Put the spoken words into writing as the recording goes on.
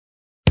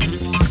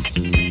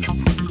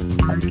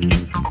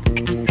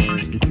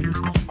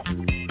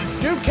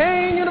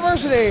Duquesne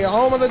University,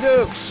 home of the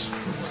Dukes.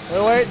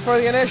 We wait for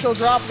the initial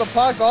drop of the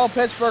puck. All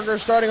Pittsburghers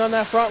starting on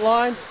that front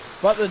line,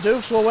 but the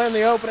Dukes will win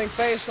the opening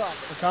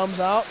faceoff. It comes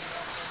out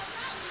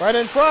right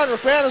in front.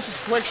 Rapanis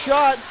with a quick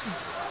shot.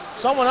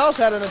 Someone else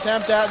had an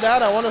attempt at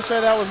that. I want to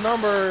say that was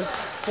number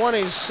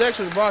 26,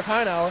 with Brock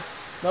Heinauer.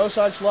 No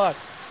such luck.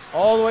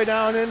 All the way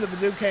down into the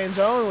Duquesne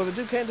zone, where the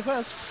Duquesne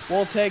defense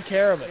will take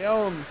care of it.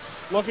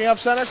 Looking up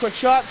center, quick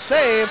shot,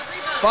 save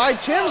by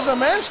Tim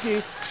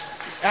Zemensky.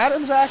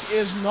 Adamczak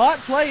is not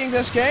playing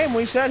this game.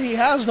 We said he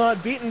has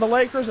not beaten the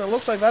Lakers, and it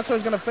looks like that's how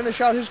he's going to finish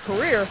out his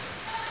career.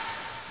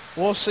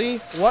 We'll see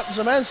what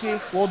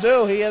Zemensky will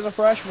do. He is a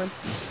freshman.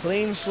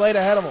 Clean slate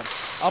ahead of him.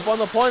 Up on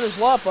the point is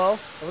Lapo.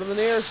 Over to the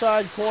near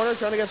side corner,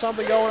 trying to get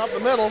something going up the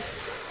middle.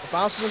 It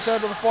bounces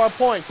instead to the far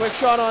point. Quick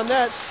shot on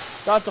net.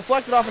 Got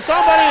deflected off of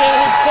somebody,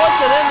 and he puts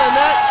it in the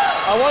net.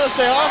 I want to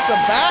say off the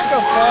back of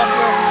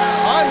Faulkner.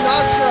 I'm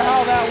not sure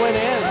how that went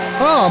in.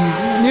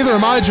 Neither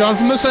am I, John.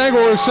 From this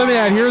angle we're sitting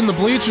at here in the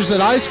bleachers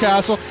at Ice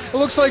Castle, it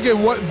looks like it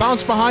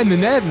bounced behind the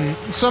net,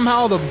 and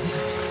somehow the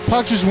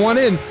puck just went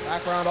in.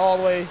 Back around all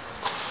the way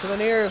to the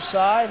near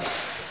side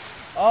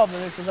of the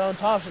neutral zone.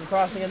 Thompson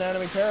crossing into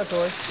enemy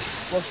territory.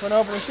 Looks for an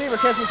open receiver.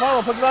 Kenzie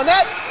Funnel puts it on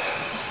net.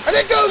 And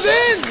it goes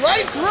in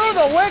right through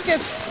the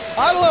wickets.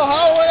 I don't know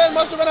how it went in.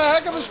 Must have been a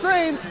heck of a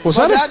screen.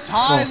 That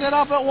ties it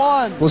up at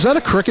one. Was that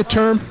a cricket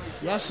term?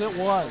 Yes, it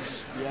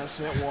was. Yes,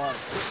 it was.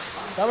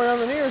 Coming on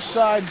the near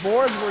side,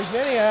 boards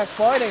Wierzeniak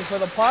fighting for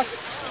the puck.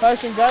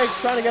 Tyson Geich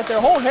trying to get their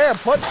whole hair,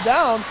 puts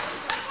down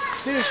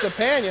Steve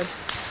Stepanian.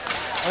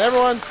 And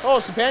everyone,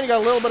 Stepanian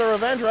got a little bit of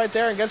revenge right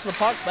there and gets the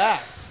puck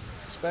back.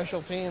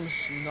 Special teams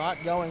not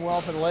going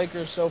well for the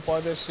Lakers so far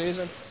this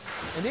season.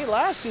 Indeed,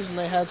 last season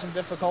they had some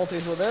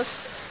difficulties with this.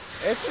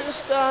 It's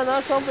just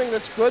not something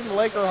that's good in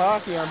Laker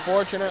hockey,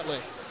 unfortunately.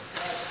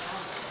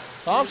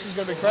 Thompson's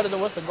going to be credited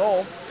with the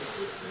goal.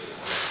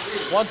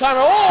 One timer.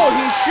 Oh,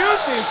 he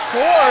shoots, he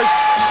scores.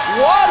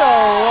 What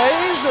a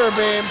laser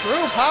beam.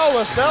 Drew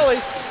Paolicelli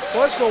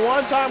puts the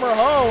one-timer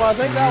home. I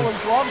think that was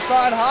glove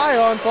side high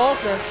on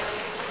Faulkner.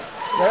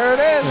 There it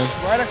is,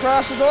 right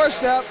across the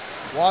doorstep.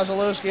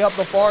 Wasilewski up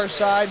the far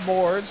side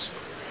boards,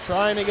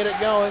 trying to get it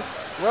going.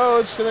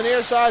 Rhodes to the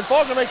near side.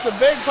 Faulkner makes the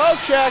big poke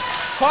check.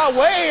 Caught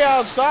way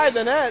outside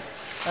the net.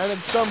 And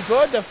some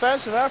good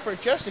defensive effort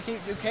just to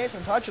keep Duquesne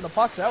from touching the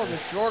puck. That was a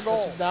sure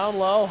goal. Down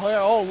low.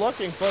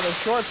 Looking for the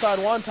short side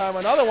one-timer.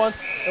 Another one.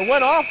 It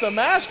went off the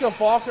mask of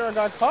Faulkner and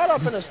got caught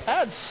up in his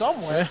pads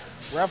somewhere.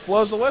 Ref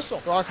blows the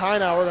whistle. Brock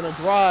Heinauer going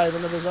to drive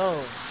into the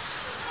zone.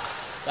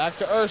 Back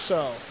to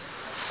Urso.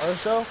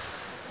 Urso,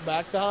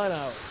 back to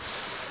Heinauer.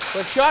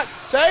 Quick shot.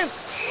 Save.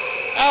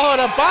 Oh,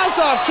 and it bounced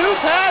off two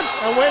pads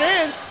and went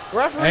in.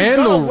 Referee's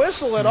going to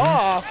whistle it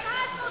off.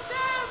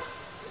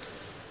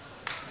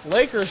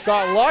 Lakers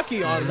got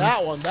lucky on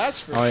that one,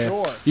 that's for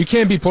sure. You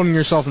can't be putting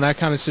yourself in that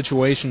kind of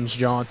situations,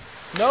 John.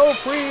 No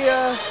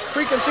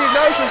preconceived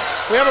notions.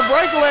 We have a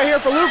breakaway here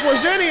for Luke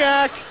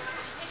Wierzeniak.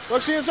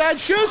 Looks inside,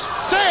 shoots,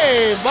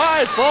 save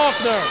by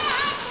Faulkner.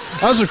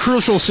 That was a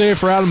crucial save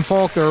for Adam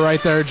Faulkner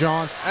right there,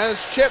 John. And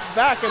it's chipped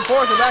back and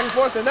forth and back and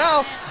forth. And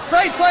now,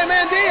 great play,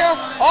 Mandia,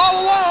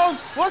 all alone.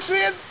 Looks to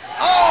the end.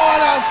 Oh,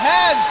 and a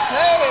pad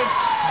save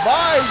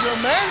by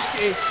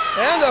Zemensky.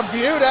 And a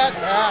beaut at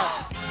that.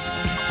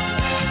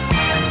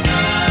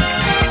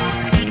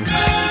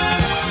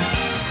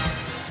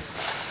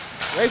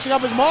 Racing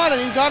up his mod, and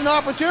he's got an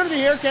opportunity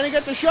here. Can he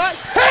get the shot?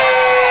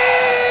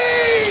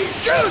 He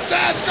shoots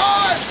and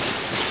scores!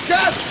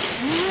 Jeff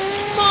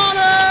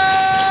Money!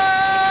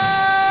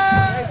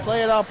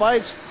 Play it up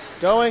ice,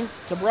 going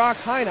to Brock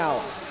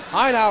Heinauer.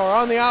 Heinauer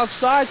on the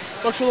outside,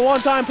 looks for the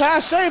one-time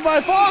pass, saved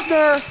by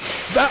Faulkner,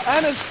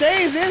 and it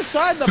stays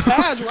inside the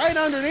pads right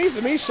underneath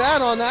him. He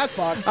sat on that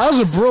puck. That was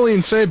a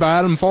brilliant save by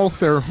Adam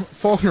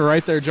Faulkner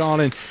right there, John.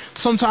 And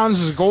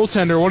sometimes as a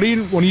goaltender,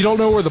 when you don't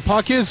know where the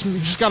puck is, you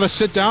just got to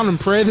sit down and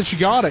pray that you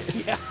got it.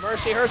 Yeah,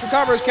 Mercyhurst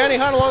recovers. Kenny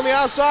Hunt along the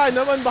outside,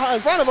 no one in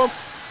front of him,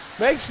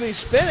 makes the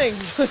spinning,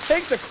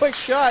 takes a quick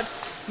shot.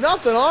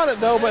 Nothing on it,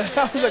 though, but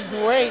that was a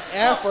great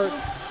effort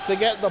to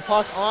get the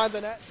puck on the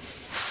net.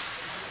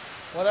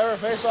 Whatever,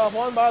 face-off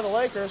won by the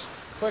Lakers.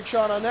 Quick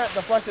shot on net,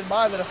 deflected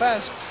by the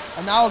defense.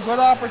 And now a good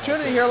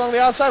opportunity here along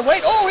the outside.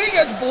 Wait, he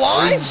gets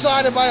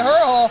blindsided by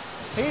Herhall.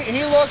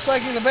 He looks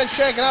like he's a bit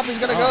shaken up. He's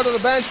going to go to the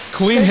bench.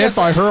 Clean hit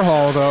by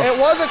Herhall, though. It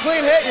was a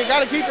clean hit. You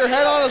got to keep your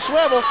head on a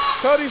swivel.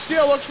 Cody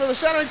Steele looks for the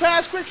centering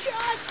pass. Quick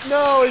shot.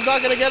 No, he's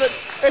not going to get it.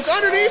 It's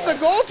underneath the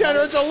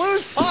goaltender. It's a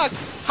loose puck.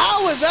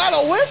 How is that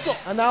a whistle?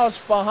 And now it's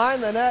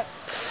behind the net.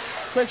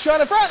 Quick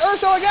shot in front.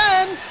 Urso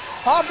again.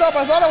 Popped up.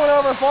 I thought it went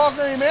over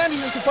Faulkner. He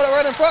manages to put it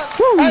right in front.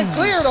 Woo. And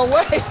cleared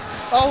away.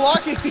 A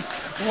lucky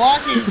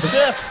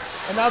shift.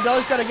 And now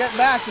Delly's got to get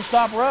back to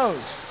stop Rose.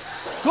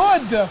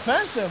 Good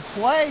defensive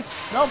play.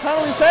 No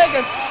penalties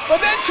taken. But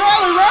then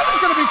Charlie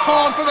Revin's going to be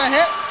called for the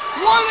hit.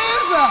 What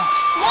is that?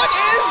 What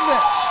is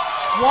this?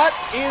 What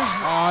is...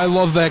 I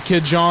love that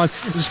kid, John.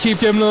 Just keep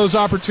giving him those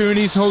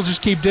opportunities, and he'll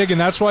just keep digging.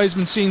 That's why he's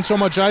been seeing so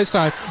much ice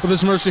time with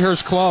this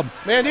Mercyhurst club.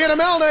 Mandina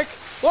Melnick,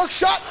 look,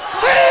 shot.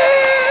 He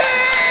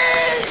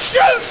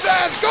shoots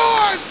and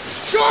scores.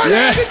 Short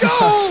end to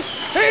goal.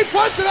 He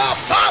puts it up,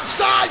 top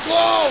side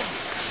glove.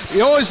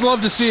 You always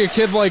love to see a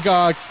kid like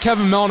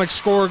Kevin Melnick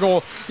score a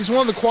goal. He's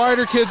one of the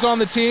quieter kids on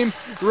the team.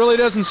 He really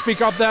doesn't speak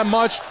up that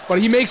much, but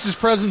he makes his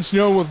presence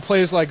known with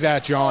plays like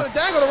that, John. Oh,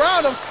 dangled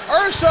around him.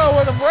 Urso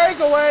with a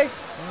breakaway.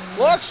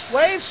 Looks,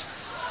 waits.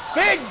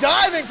 Big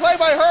diving play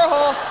by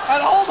Herhall and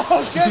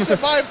almost gets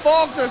it by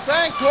Faulkner.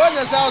 Thank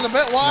goodness that was a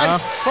bit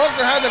wide.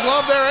 Faulkner had the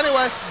glove there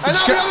anyway. And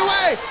now the other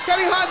way.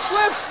 Kenny Hunt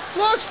slips,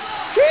 looks,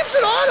 keeps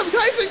it on him.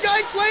 Tyson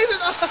Geik plays it.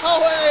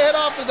 Oh, and it hit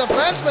off the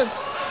defenseman.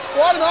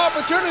 What an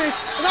opportunity.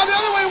 And now the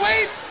other way,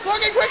 Wade,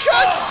 looking, quick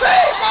shot,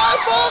 saved by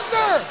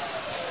Faulkner.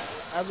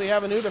 As we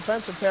have a new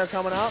defensive pair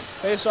coming out,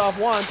 face off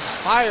one.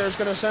 Heyer is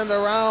going to send it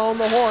around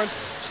the horn.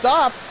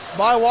 Stopped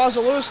by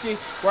Wasilewski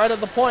right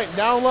at the point.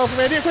 Down low from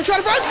Andy, quick shot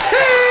in front. He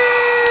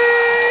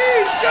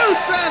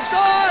shoots and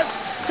scores.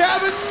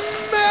 Kevin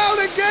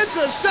Melnick gets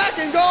a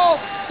second goal.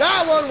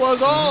 That one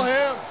was all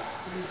him.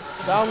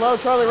 Down low,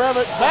 Charlie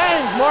Revitt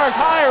bangs Mark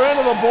Heyer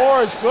into the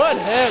boards. Good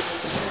hit.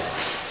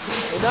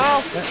 And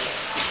now...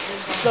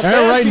 And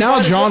right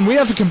now, John, we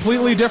have a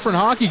completely different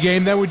hockey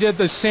game than we did at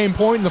the same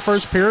point in the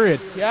first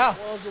period. Yeah,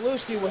 well,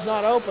 Zalewski was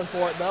not open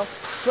for it, though.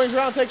 Swings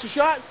around, takes a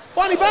shot.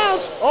 Funny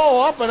bounce.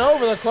 Oh, up and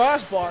over the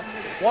crossbar.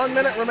 1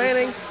 minute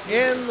remaining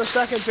in the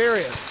second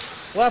period.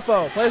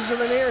 Lepo plays it to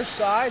the near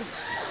side.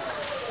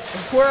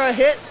 Where a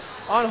hit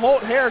on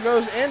Holt Hare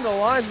goes into the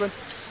linesman.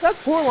 That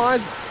poor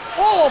linesman.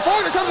 Oh,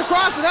 Faulkner comes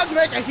across and has to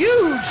make a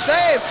huge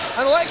save.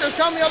 And the Lakers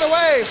come the other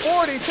way.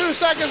 42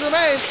 seconds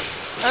remain.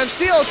 And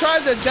Steele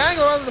tries to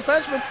dangle around the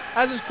defenseman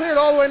as it's cleared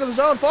all the way into the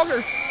zone.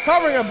 Faulkner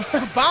covering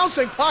a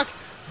bouncing puck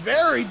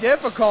very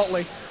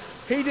difficultly.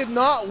 He did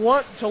not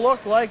want to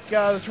look like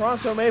the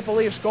Toronto Maple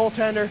Leafs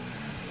goaltender.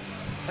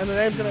 And the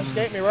name's going to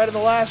escape me right at the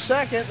last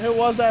second. Who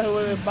was that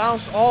who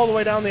bounced all the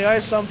way down the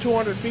ice some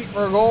 200 feet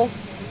for a goal?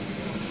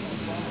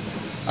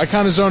 I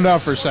kind of zoned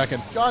out for a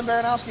second. John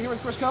Baranowski here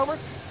with Chris Covert.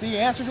 The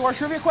answer to our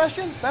trivia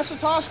question, Vesa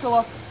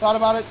Toskala thought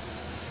about it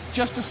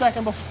just a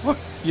second before.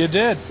 You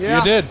did. Yeah.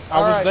 You did. I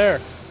was there.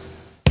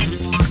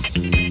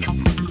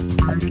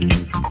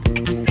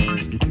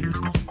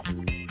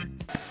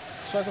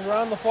 Circles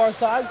around the far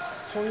side,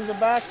 swings it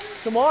back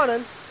to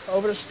Monin,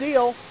 over to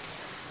Steele.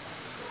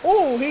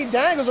 Oh, he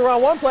dangles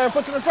around one player,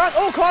 puts it in front.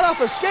 Oh, caught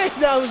off a skate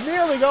that was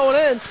nearly going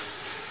in.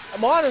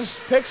 Monin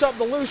picks up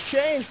the loose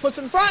change, puts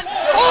it in front.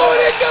 Oh,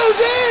 and it goes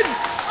in!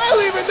 I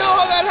don't even know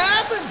how that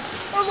happened.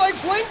 It was like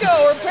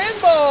Plinko or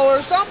pinball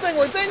or something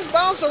where things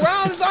bounce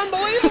around. It's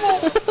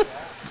unbelievable.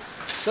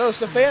 So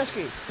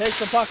Stefanski takes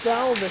the puck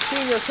down with the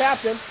senior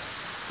captain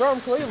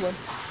from Cleveland.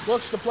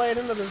 Looks to play it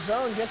into the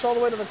zone, gets all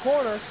the way to the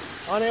corner.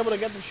 Unable to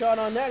get the shot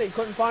on net. He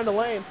couldn't find a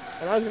lane.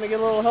 And I was going to get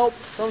a little help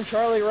from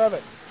Charlie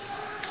Revitt.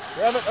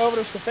 Revitt over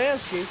to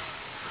Stefanski.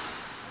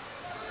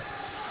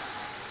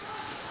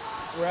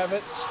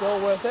 Revitt still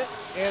with it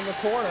in the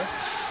corner.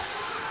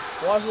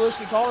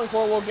 Wasilewski calling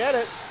for it, will get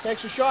it.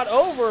 Takes a shot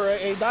over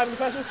a diving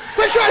defenseman.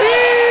 Quick shot,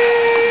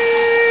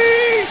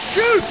 he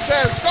shoots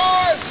and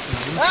scores.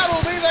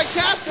 That'll be the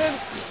captain.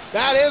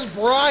 That is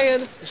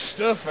Brian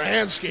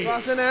Stefanski.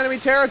 Crossing enemy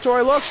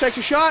territory, looks, takes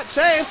a shot,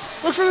 save,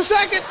 looks for the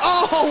second.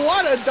 Oh,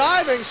 what a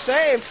diving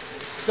save.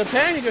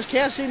 Stepanski just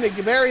can't seem to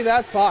bury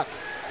that puck.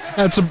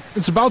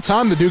 It's about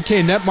time the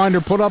Duquesne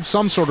netminder put up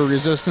some sort of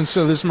resistance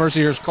to this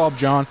Mercyhurst club,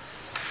 John.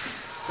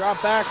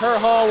 Drop back,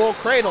 Herhall will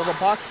cradle the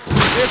puck.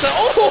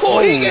 Oh,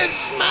 he gets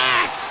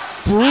smacked.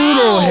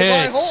 Brutal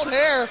hit. By Holt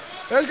Hare.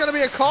 There's going to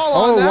be a call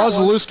on that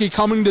Wasilewski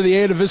coming to the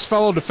aid of his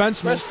fellow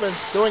defenseman. Crispin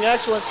doing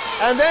excellent.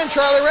 And then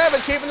Charlie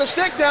Revitt keeping the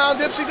stick down.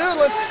 Dipsy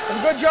Doodlin. It's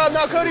a good job.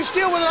 Now Cody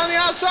Steele with it on the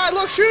outside.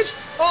 Look, shoots.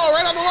 Oh,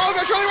 right on the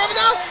logo. Charlie Revitt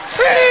now.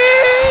 He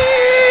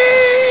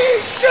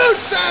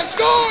shoots and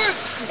scores.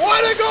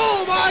 What a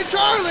goal by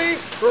Charlie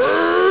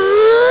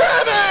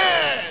Revitt.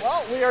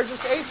 Well, we are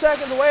just 8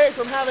 seconds away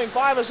from having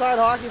five-a-side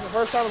hockey for the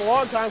first time in a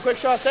long time. Quick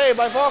shot saved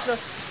by Faulkner.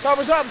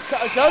 Covers up.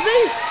 Does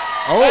he?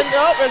 Oh. And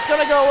nope, it's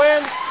going to go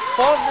in.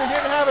 Faulkner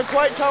didn't have it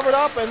quite covered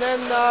up, and then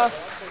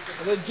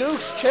the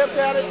Dukes chipped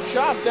at it and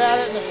chopped at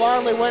it, and it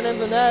finally went in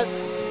the net.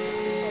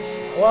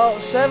 Well,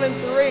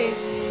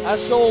 7-3.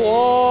 That's still a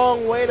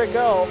long way to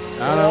go.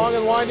 A long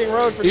and winding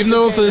road for even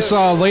though with this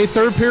late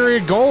third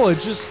period goal, it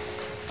just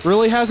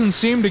really hasn't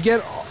seemed to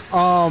get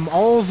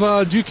all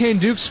of Duquesne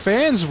Dukes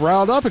fans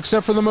riled up,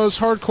 except for the most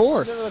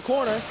hardcore. Into the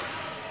corner,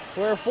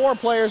 where four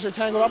players are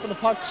tangled up, and the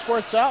puck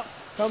squirts out.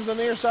 Comes on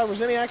the near side,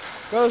 Wozniak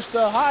goes to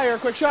Heyer,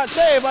 quick shot,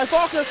 save by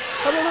Faulkner,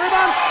 comes to the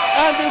rebound,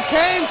 and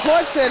Duquesne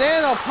puts it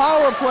in, a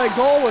power play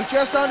goal with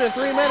just under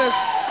 3 minutes,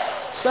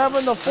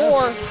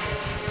 7-4.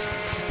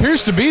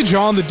 Appears to be,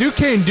 John, the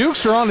Duquesne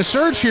Dukes are on a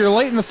surge here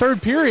late in the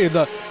third period.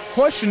 The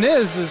question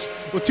is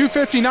with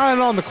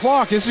 2:59 on the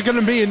clock, is it going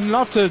to be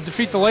enough to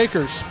defeat the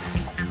Lakers?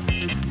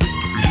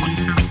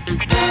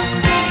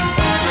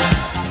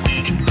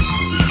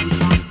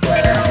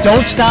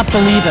 Don't stop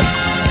believing.